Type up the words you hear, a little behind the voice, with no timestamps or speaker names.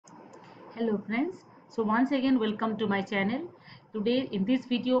Hello friends, so once again welcome to my channel. Today in this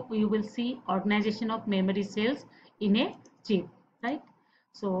video we will see organization of memory cells in a chip, right?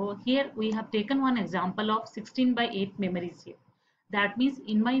 So here we have taken one example of 16 by 8 memory chip. That means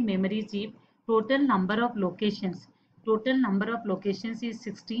in my memory chip total number of locations is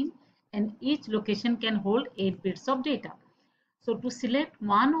 16 and each location can hold 8 bits of data. So to select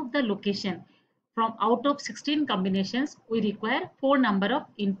one of the location from out of 16 combinations, we require 4 number of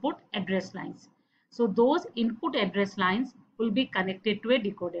input address lines. So those input address lines will be connected to a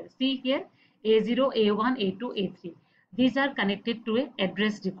decoder. See here A0, A1, A2, A3. These are connected to a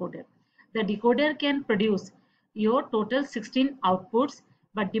address decoder. The decoder can produce your total 16 outputs,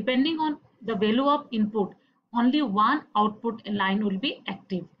 but depending on the value of input, only one output line will be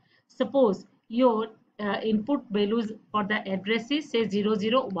active. Suppose your input values for the address is say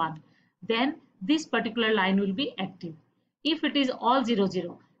 001, then this particular line will be active. If it is all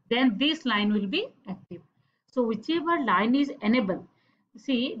 00, then this line will be active. So whichever line is enabled,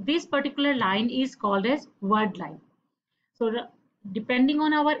 see this particular line is called as word line. So depending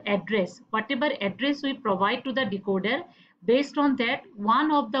on our address, whatever address we provide to the decoder, based on that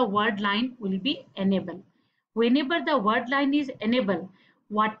one of the word line will be enabled. Whenever the word line is enabled,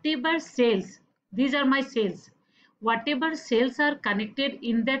 whatever cells, these are my cells, whatever cells are connected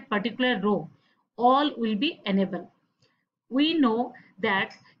in that particular row, all will be enabled. We know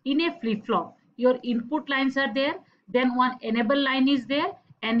that in a flip-flop, your input lines are there, then one enable line is there,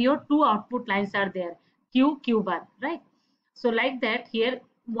 and your two output lines are there, Q bar, right? So like that, here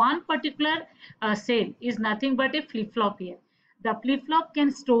one particular cell is nothing but a flip-flop here. The flip-flop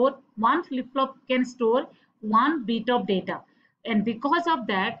can store, one flip-flop can store 1 bit of data. And because of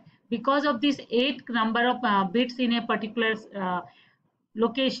that, because of this 8 number of bits in a particular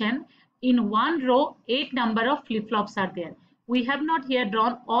location, in one row 8 number of flip-flops are there. We have not here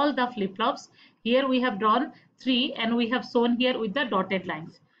drawn all the flip-flops. Here we have drawn 3 and we have shown here with the dotted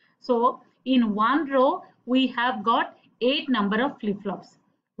lines. So in one row we have got 8 number of flip-flops.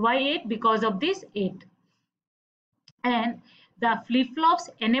 Why 8? Because of this 8. And the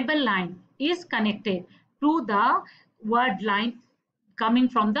flip-flops enable line is connected to the word line coming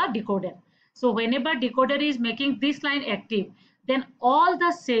from the decoder. So whenever decoder is making this line active, then all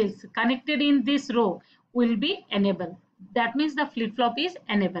the cells connected in this row will be enabled. That means the flip-flop is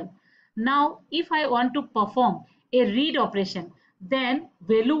enabled. Now if I want to perform a read operation, then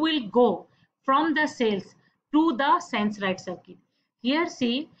value will go from the cells to the sense write circuit. Here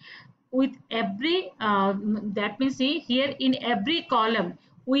see, with every that means see here in every column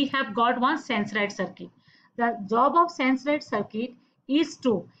we have got one sense write circuit. The job of sense write circuit is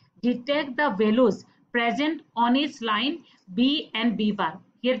to detect the values present on its line B and B bar.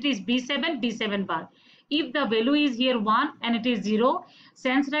 Here it is B7, B7 bar. If the value is here 1 and it is 0,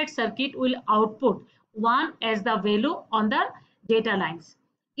 sense write circuit will output 1 as the value on the data lines.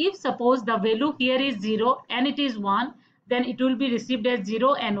 If suppose the value here is 0 and it is 1, then it will be received as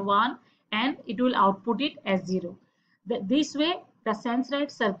 0 and 1 and it will output it as 0. This way the sense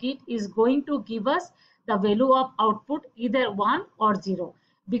write circuit is going to give us the value of output either 1 or 0,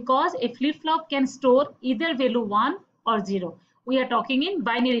 because a flip-flop can store either value 1 or 0. We are talking in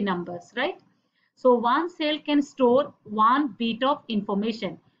binary numbers, right? So one cell can store 1 bit of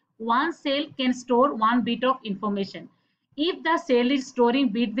information. One cell can store 1 bit of information. If the cell is storing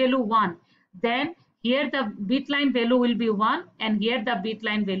bit value 1, then here the bit line value will be 1 and here the bit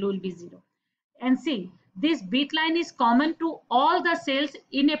line value will be 0. And see, this bit line is common to all the cells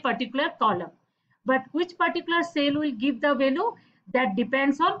in a particular column. But which particular cell will give the value? That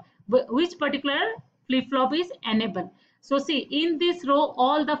depends on which particular flip-flop is enabled. So see, in this row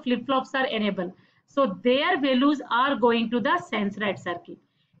all the flip-flops are enabled. So their values are going to the sense write circuit.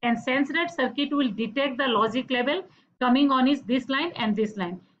 And sense write circuit will detect the logic level coming on is this line and this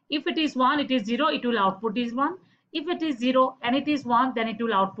line. If it is 1, it is 0, it will output is 1. If it is 0 and it is 1, then it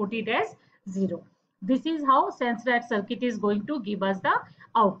will output it as 0. This is how sense write circuit is going to give us the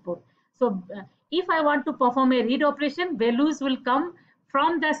output. So if I want to perform a read operation, values will come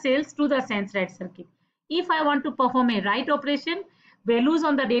from the cells to the sense write circuit. If I want to perform a write operation, values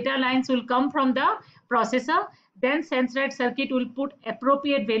on the data lines will come from the processor. Then sense write circuit will put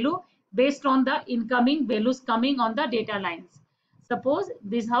appropriate value based on the incoming values coming on the data lines. Suppose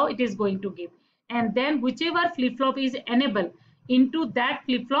this is how it is going to give. And then whichever flip-flop is enabled, into that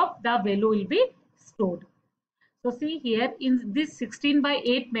flip-flop the value will be stored. So see here in this 16 by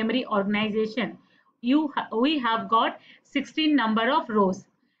 8 memory organization, we have got 16 number of rows.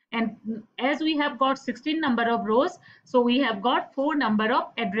 And as we have got 16 number of rows, so we have got 4 number of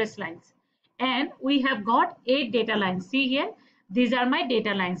address lines. And we have got 8 data lines. See here, These are my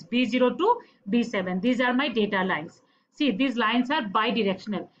data lines, B0 to B7. These are my data lines. See, these lines are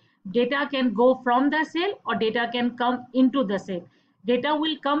bidirectional. Data can go from the cell or data can come into the cell. Data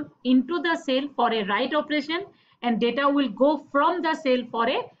will come into the cell for a write operation and data will go from the cell for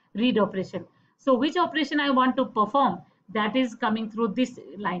a read operation. So which operation I want to perform, that is coming through this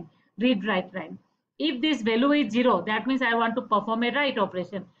line, read write line. If this value is 0, that means I want to perform a write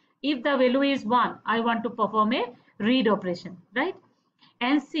operation. If the value is 1, I want to perform a read operation, right?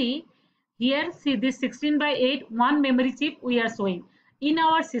 And see here, see this 16 by 8, one memory chip we are showing. In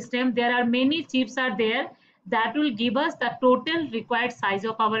our system, there are many chips are there that will give us the total required size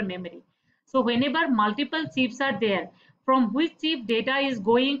of our memory. So whenever multiple chips are there, from which chip data is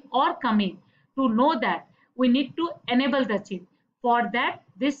going or coming, to know that we need to enable the chip. For that,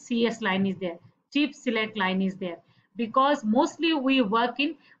 this CS line is there, chip select line is there, because mostly we work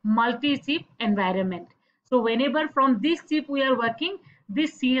in multi-chip environment. So whenever from this chip we are working,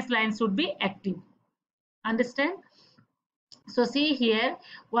 this CS line should be active. Understand? So see here,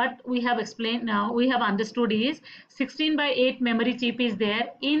 what we have explained now, we have understood is 16 by 8 memory chip is there.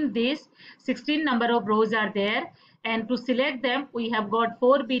 In this, 16 number of rows are there, and to select them, we have got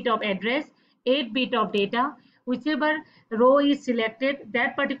 4 bit of address, 8 bit of data. Whichever row is selected,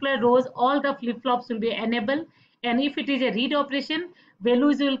 that particular rows, all the flip-flops will be enabled. And if it is a read operation,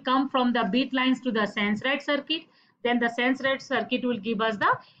 values will come from the bit lines to the sense write circuit. Then the sense write circuit will give us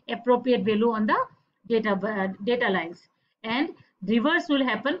the appropriate value on the data lines. And reverse will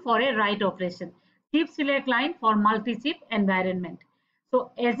happen for a write operation. Chip select line for multi-chip environment.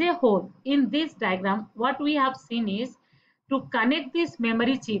 So as a whole, in this diagram, what we have seen is to connect this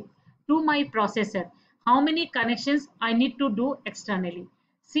memory chip to my processor, how many connections I need to do externally.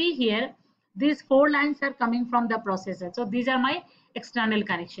 See here, these 4 lines are coming from the processor. So these are my external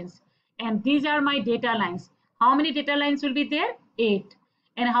connections. And these are my data lines. How many data lines will be there? 8.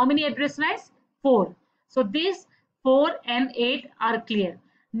 And how many address lines? 4. So these 4 and 8 are clear.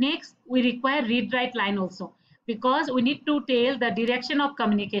 Next, we require read write line also, because we need to tell the direction of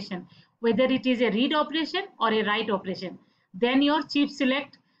communication, whether it is a read operation or a write operation. Then your chip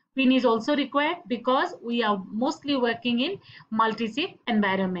select pin is also required, because we are mostly working in multi-chip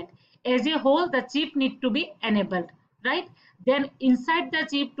environment. As a whole, the chip need to be enabled, right? Then inside the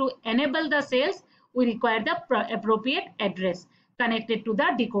chip, to enable the cells, we require the appropriate address connected to the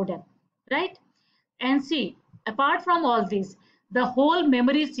decoder, right? And see, apart from all this, the whole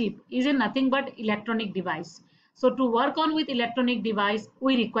memory chip is a nothing but electronic device. So to work on with electronic device,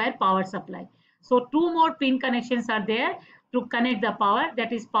 we require power supply. So 2 more pin connections are there to connect the power,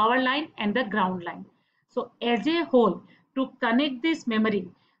 that is power line and the ground line. So as a whole, to connect this memory,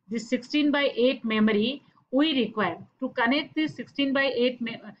 this 16 by 8 memory, we require to connect this 16 by 8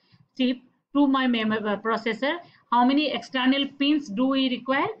 chip to my processor. How many external pins do we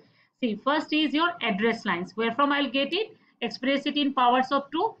require? See, first is your address lines. Where from I'll get it? Express it in powers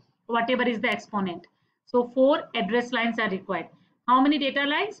of 2, whatever is the exponent. So 4 address lines are required. How many data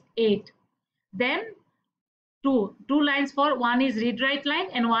lines? 8. Then two lines, for one is read write line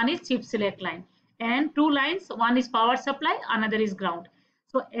and one is chip select line. And 2 lines, one is power supply, another is ground.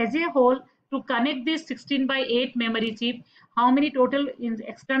 So as a whole, to connect this 16 by 8 memory chip, how many total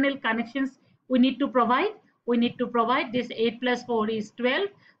external connections we need to provide? We need to provide this 8 plus 4 is 12,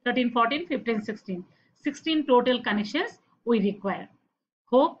 13, 14, 15, 16. 16 total connections we require.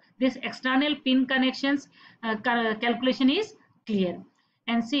 Hope this external pin connections calculation is clear.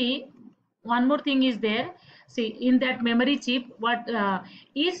 And see, one more thing is there. See, in that memory chip, what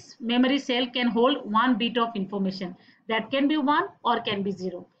each memory cell can hold 1 bit of information. That can be 1 or can be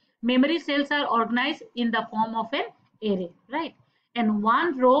 0. Memory cells are organized in the form of an array, right? And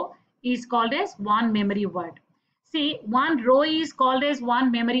one row is called as one memory word. See, one row is called as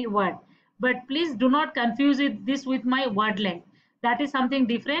one memory word, but please do not confuse this with my word length. That is something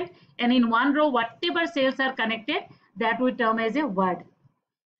different. And in one row, whatever cells are connected, that we term as a word.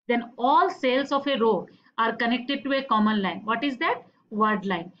 Then all cells of a row are connected to a common line. What is that? Word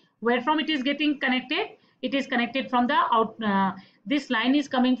line. Where from it is getting connected? It is connected from the out. This line is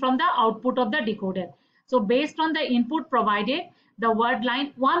coming from the output of the decoder. So based on the input provided, the word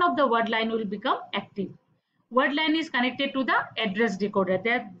line, one of the word line will become active. Word line is connected to the address decoder.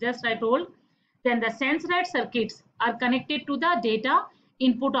 That just I told. Then the sense write circuits are connected to the data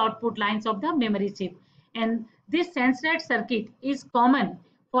input output lines of the memory chip. And this sense write circuit is common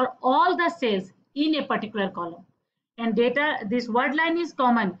for all the cells in a particular column. And data, this word line is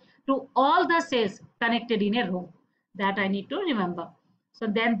common to all the cells connected in a row. That I need to remember. So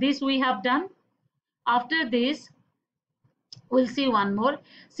then this we have done. After this, we'll see one more.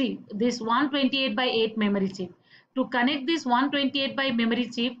 See, this 128 by 8 memory chip. to connect this 128 by memory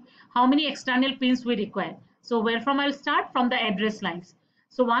chip, how many external pins we require? So where from I'll start? From the address lines.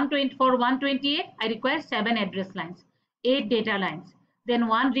 So 120 for 128, I require 7 address lines, 8 data lines, then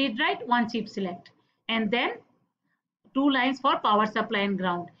 1 read write, 1 chip select, and then 2 lines for power supply and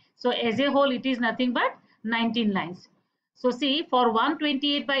ground. So as a whole, it is nothing but 19 lines. So see, for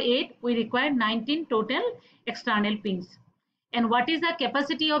 128 by 8, we require 19 total external pins. And what is the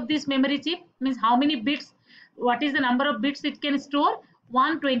capacity of this memory chip? Means how many bits, what is the number of bits it can store?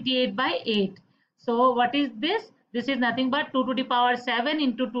 128 by 8. So what is this? This is nothing but 2 to the power 7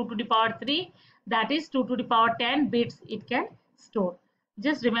 into 2 to the power 3. That is 2 to the power 10 bits it can store.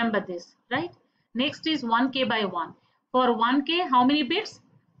 Just remember this, right? Next is 1K by 1. For 1K, how many bits?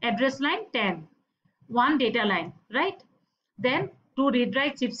 Address line 10. 1 data line, right? Then 2 read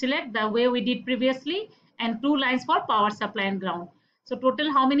write chip select the way we did previously, and 2 lines for power supply and ground. So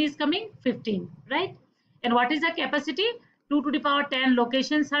total how many is coming? 15, right? And what is the capacity? 2 to the power 10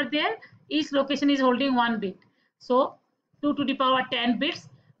 locations are there. Each location is holding 1 bit. So 2 to the power 10 bits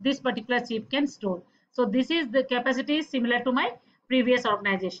this particular chip can store. So this is the capacity is similar to my previous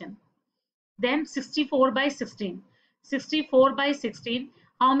organization. Then 64 by 16. 64 by 16,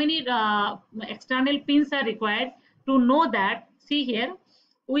 how many external pins are required? To know that, see here,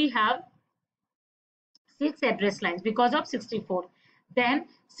 we have 6 address lines because of 64. Then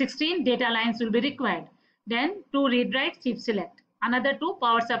 16 data lines will be required. Then 2 read write chip select, another 2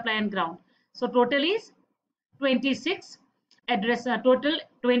 power supply and ground. So total is 26 address, total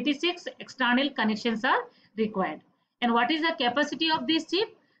 26 external connections are required. And what is the capacity of this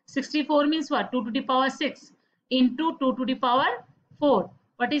chip? 64 means what? 2 to the power 6 into 2 to the power 4.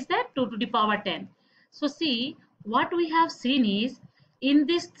 What is that? 2 to the power 10. So see, what we have seen is in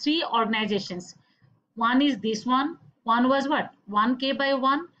these 3 organizations, one is this one was what? 1K by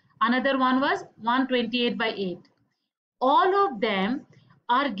 1, another one was 128 by 8. All of them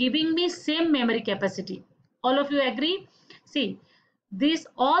are giving me same memory capacity. All of you agree? See, these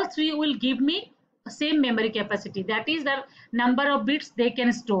all 3 will give me same memory capacity. That is the number of bits they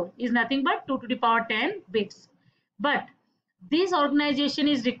can store is nothing but 2 to the power 10 bits. But this organization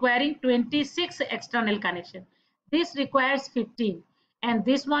is requiring 26 external connection. This requires 15 and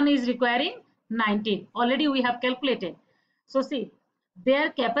this one is requiring 19. Already we have calculated. So see,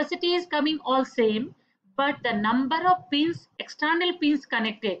 their capacity is coming all same, but the number of pins, external pins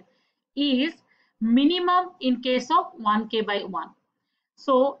connected is minimum in case of 1K by 1.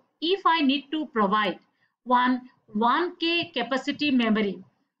 So if I need to provide 1K capacity memory,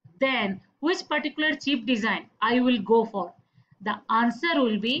 then which particular chip design I will go for? The answer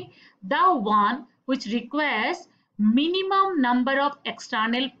will be the one which requires minimum number of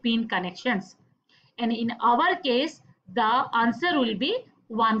external pin connections. And in our case, the answer will be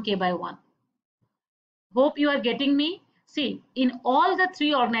 1K by 1. Hope you are getting me. See, in all the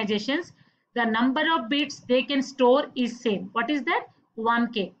 3 organizations, the number of bits they can store is same. What is that?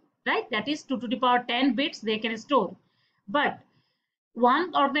 1K, right? That is 2 to the power 10 bits they can store. But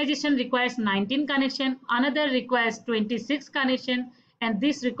one organization requires 19 connection, another requires 26 connection, and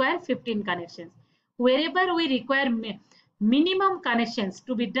this requires 15 connections. Wherever we require minimum connections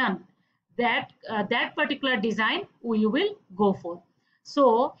to be done, that particular design we will go for.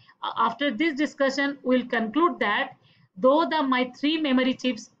 So after this discussion, we'll conclude that though my 3 memory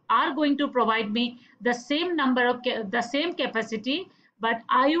chips are going to provide me the same number of the same capacity, but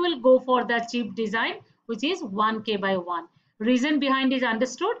I will go for the chip design which is 1K by 1. Reason behind is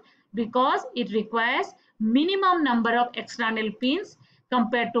understood, because it requires minimum number of external pins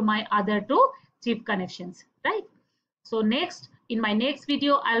compared to my other 2 chip connections, right? So next, in my next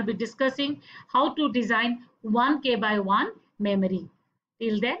video, I'll be discussing how to design 1K by 1 memory.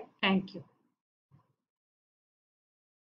 Till then, thank you.